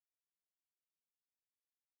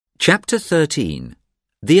Chapter 13.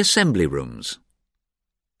 The Assembly Rooms.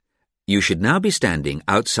 You should now be standing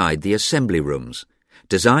outside the Assembly Rooms,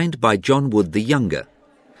 designed by John Wood the Younger,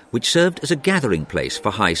 which served as a gathering place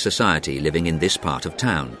for high society living in this part of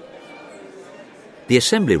town. The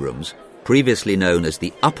Assembly Rooms, previously known as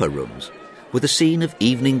the Upper Rooms, were the scene of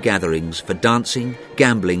evening gatherings for dancing,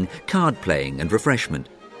 gambling, card playing and refreshment,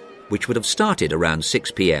 which would have started around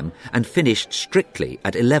 6 p.m. and finished strictly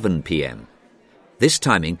at 11 p.m. This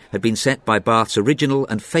timing had been set by Bath's original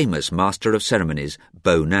and famous Master of Ceremonies,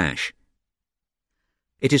 Beau Nash.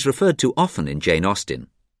 It is referred to often in Jane Austen.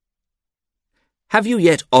 "Have you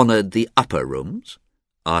yet honoured the Upper Rooms?"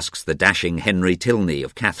 asks the dashing Henry Tilney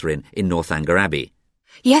of Catherine in Northanger Abbey.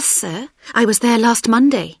 "Yes, sir. I was there last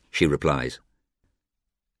Monday," she replies.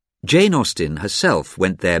 Jane Austen herself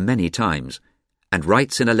went there many times, and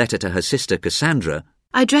writes in a letter to her sister Cassandra,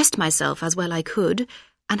 "I dressed myself as well I could,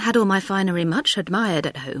 and had all my finery much admired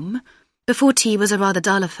at home. Before tea was a rather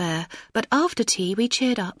dull affair, but after tea we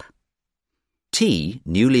cheered up." Tea,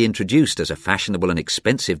 newly introduced as a fashionable and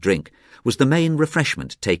expensive drink, was the main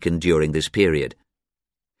refreshment taken during this period.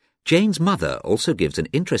 Jane's mother also gives an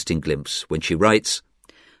interesting glimpse when she writes,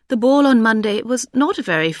 "The ball on Monday was not a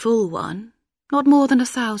very full one, not more than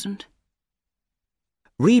 1,000.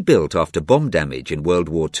 Rebuilt after bomb damage in World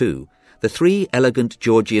War II, the 3 elegant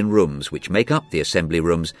Georgian rooms which make up the Assembly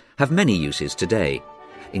Rooms have many uses today,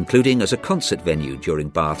 including as a concert venue during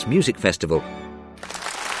Bath's Music Festival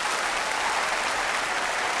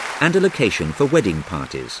and a location for wedding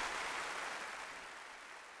parties.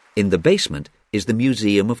 In the basement is the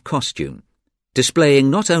Museum of Costume,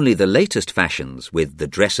 displaying not only the latest fashions with the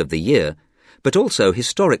dress of the year, but also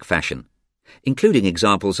historic fashion, including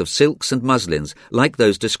examples of silks and muslins like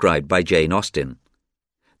those described by Jane Austen.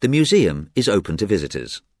 The museum is open to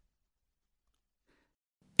visitors.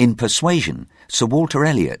 In Persuasion, Sir Walter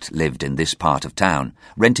Elliot lived in this part of town,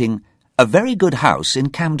 renting a very good house in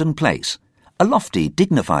Camden Place, a lofty,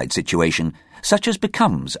 dignified situation such as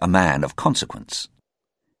becomes a man of consequence.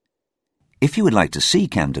 If you would like to see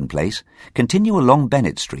Camden Place, continue along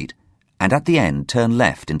Bennett Street and at the end turn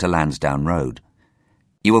left into Lansdowne Road.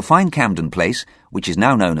 You will find Camden Place, which is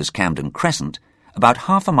now known as Camden Crescent, about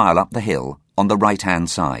half a mile up the hill on the right-hand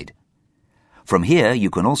side. From here you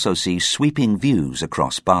can also see sweeping views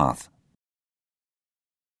across Bath.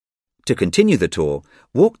 To continue the tour,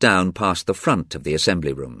 walk down past the front of the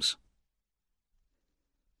Assembly Rooms.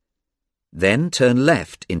 Then turn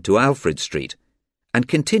left into Alfred Street and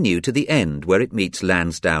continue to the end where it meets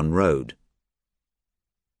Lansdowne Road.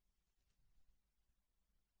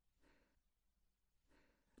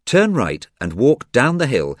 Turn right and walk down the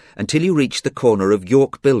hill until you reach the corner of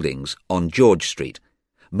York Buildings on George Street,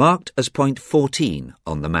 marked as point 14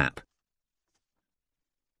 on the map.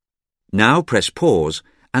 Now press pause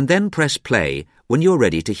and then press play when you're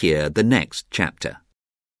ready to hear the next chapter.